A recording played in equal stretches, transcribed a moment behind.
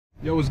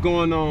Yo, what's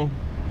going on?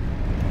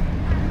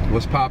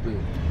 What's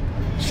poppin'?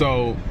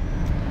 So,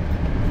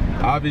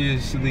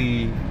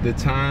 obviously, the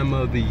time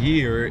of the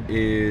year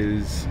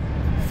is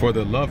for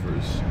the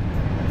lovers.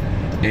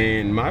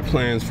 And my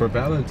plans for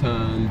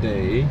Valentine's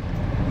Day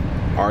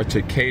are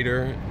to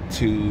cater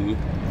to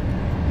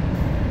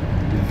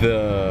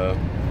the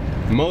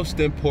most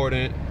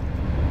important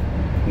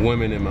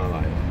women in my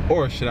life.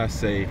 Or should I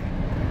say,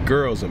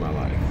 girls in my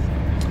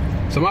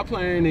life. So my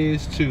plan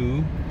is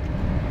to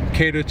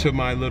cater to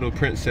my little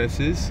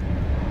princesses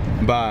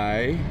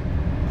by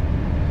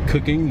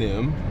cooking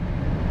them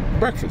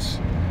breakfast.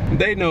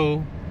 They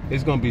know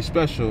it's gonna be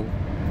special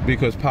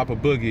because Papa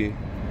Boogie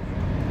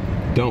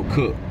don't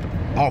cook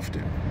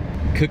often.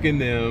 Cooking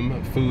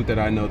them food that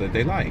I know that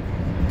they like.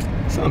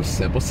 Something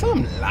simple,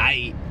 something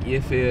light, you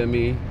feel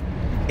me?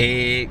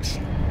 Eggs,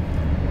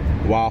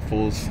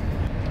 waffles.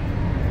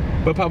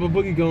 But Papa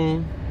Boogie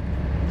gonna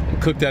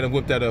cook that and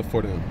whip that up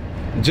for them.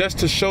 Just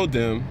to show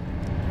them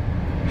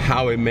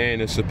how a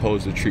man is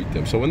supposed to treat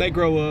them. So when they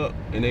grow up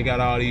and they got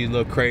all these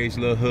little crazy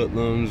little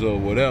hoodlums or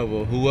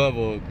whatever,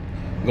 whoever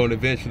gonna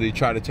eventually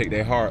try to take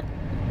their heart,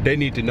 they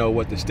need to know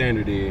what the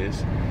standard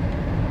is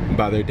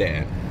by their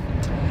dad.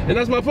 And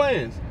that's my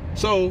plans.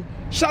 So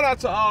shout out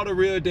to all the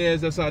real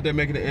dads that's out there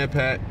making an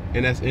impact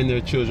and that's in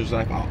their children's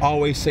life. I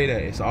always say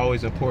that, it's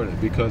always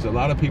important because a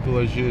lot of people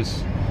are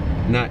just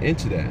not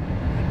into that.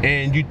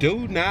 And you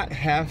do not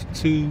have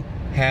to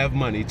have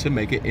money to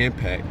make an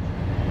impact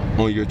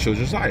on your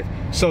children's life.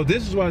 So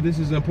this is why this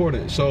is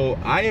important. So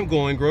I am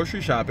going grocery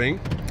shopping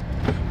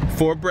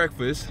for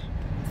breakfast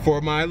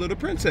for my little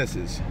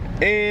princesses.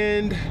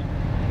 And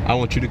I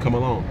want you to come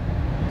along.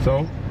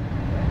 So,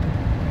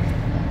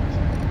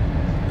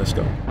 let's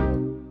go.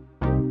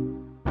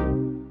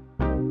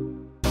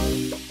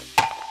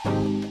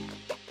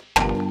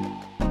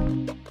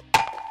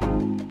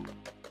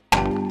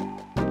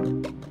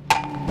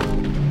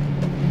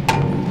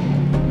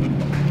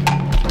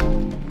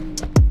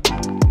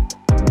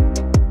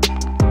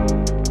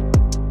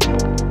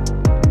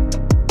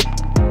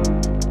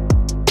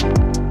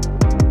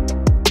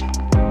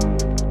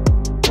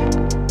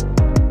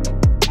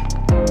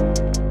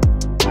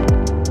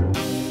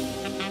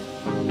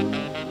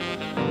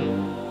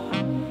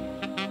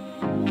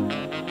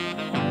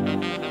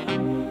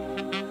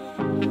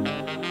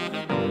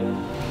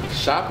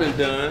 Shopping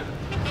done.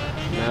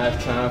 Now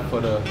it's time for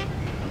the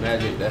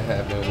magic that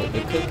happened with the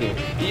cooking.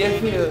 You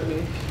feel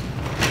me?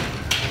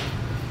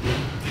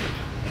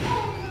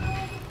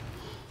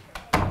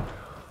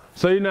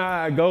 So you know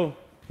how I go.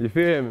 You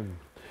feel me?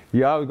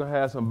 You always gonna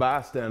have some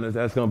bystanders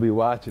that's gonna be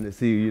watching to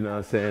see, you know what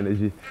I'm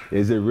saying,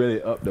 is it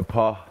really up to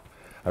par?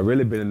 I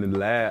really been in the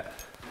lab.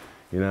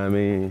 You know what I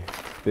mean?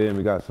 Feel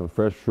me? Got some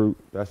fresh fruit.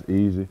 That's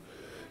easy.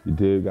 You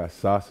did. Got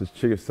sausage,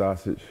 chicken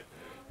sausage.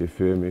 You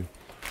feel me?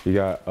 You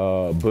got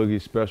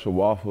Boogie special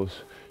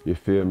waffles, you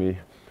feel me?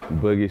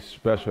 Boogie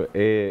special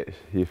eggs,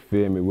 you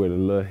feel me? With a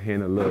little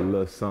hint, a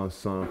little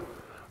some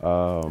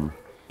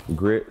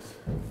grits,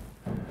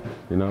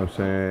 you know what I'm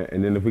saying?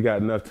 And then if we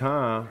got enough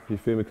time, you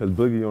feel me? Cause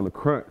Boogie on the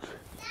crunch,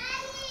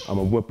 I'm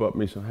gonna whip up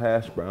me some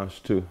hash browns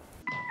too.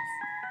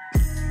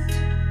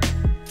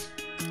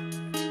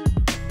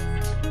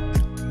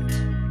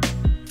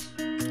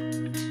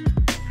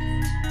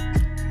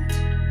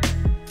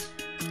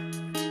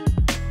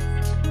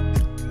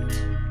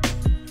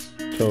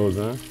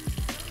 Huh?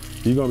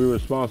 You're gonna be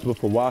responsible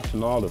for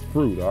washing all the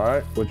fruit, all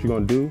right? What you're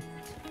gonna do,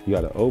 you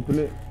gotta open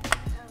it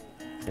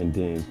and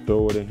then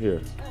throw it in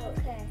here.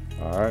 Okay.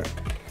 All right?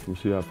 Let me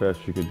see how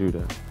fast you can do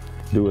that.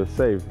 Do it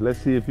safe. Let's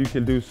see if you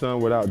can do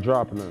something without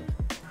dropping them.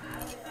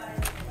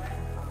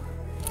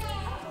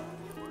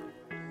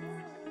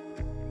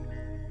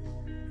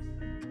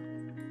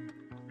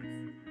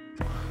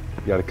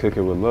 You gotta cook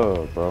it with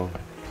love, bro.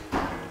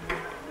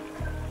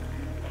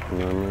 You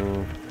know what I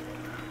mean?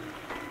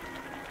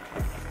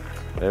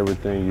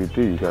 Everything you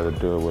do, you gotta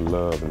do it with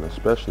love, and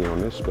especially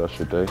on this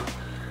special day.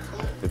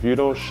 If you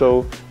don't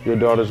show your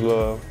daughter's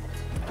love,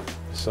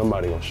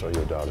 somebody gonna show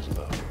your daughter's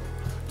love.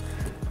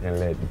 And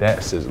let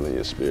that sizzle in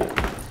your spirit.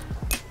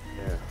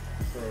 Yeah.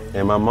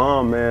 And my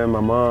mom, man, my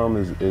mom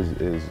is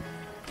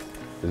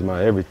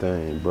my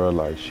everything, bro.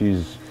 Like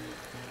she's,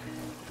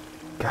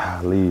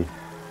 golly.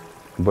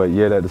 But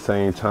yet at the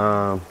same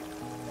time,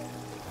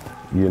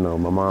 you know,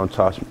 my mom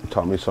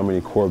taught me so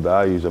many core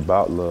values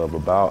about love,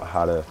 about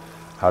how to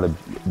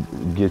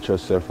get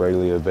yourself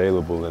readily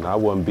available. And I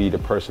wouldn't be the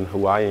person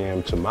who I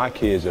am to my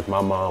kids if my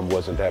mom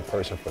wasn't that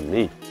person for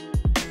me.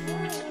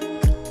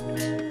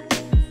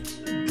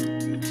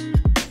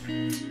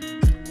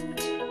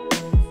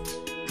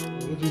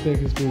 What do you think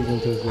his food's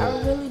gonna taste like?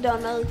 I really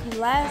don't know, because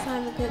last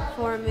time he cooked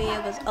for me,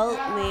 it was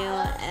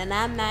oatmeal, and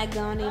I'm not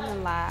gonna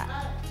even lie.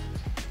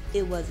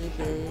 It wasn't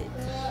good.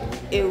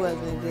 It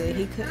wasn't good.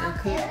 He couldn't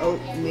cook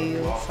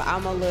oatmeal, so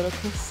I'm a little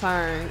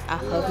concerned. I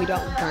hope he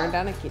don't burn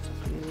down the kitchen.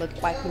 He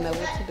looks like he knows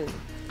what to do.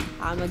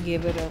 I'm gonna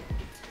give it a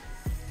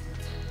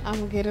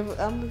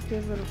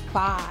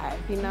 5,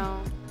 you know.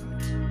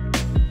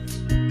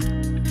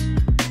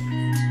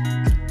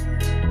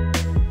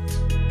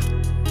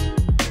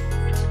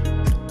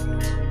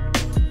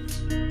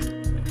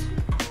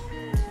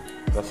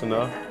 That's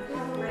enough?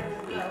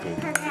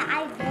 It's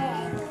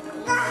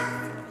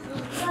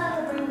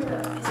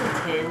a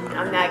 10.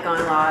 I'm not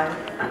gonna lie.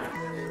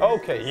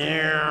 Okay.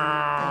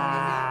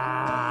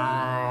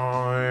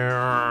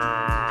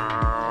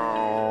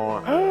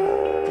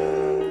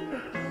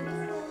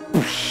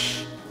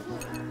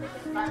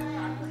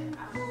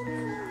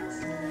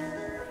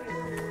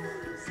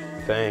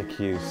 Thank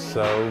you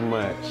so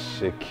much,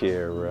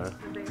 Shakira.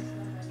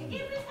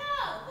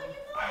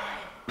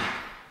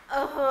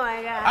 Oh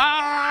my God.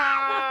 Ah!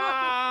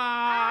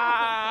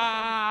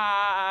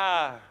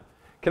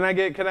 Can we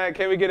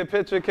get a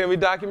picture? Can we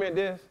document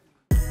this?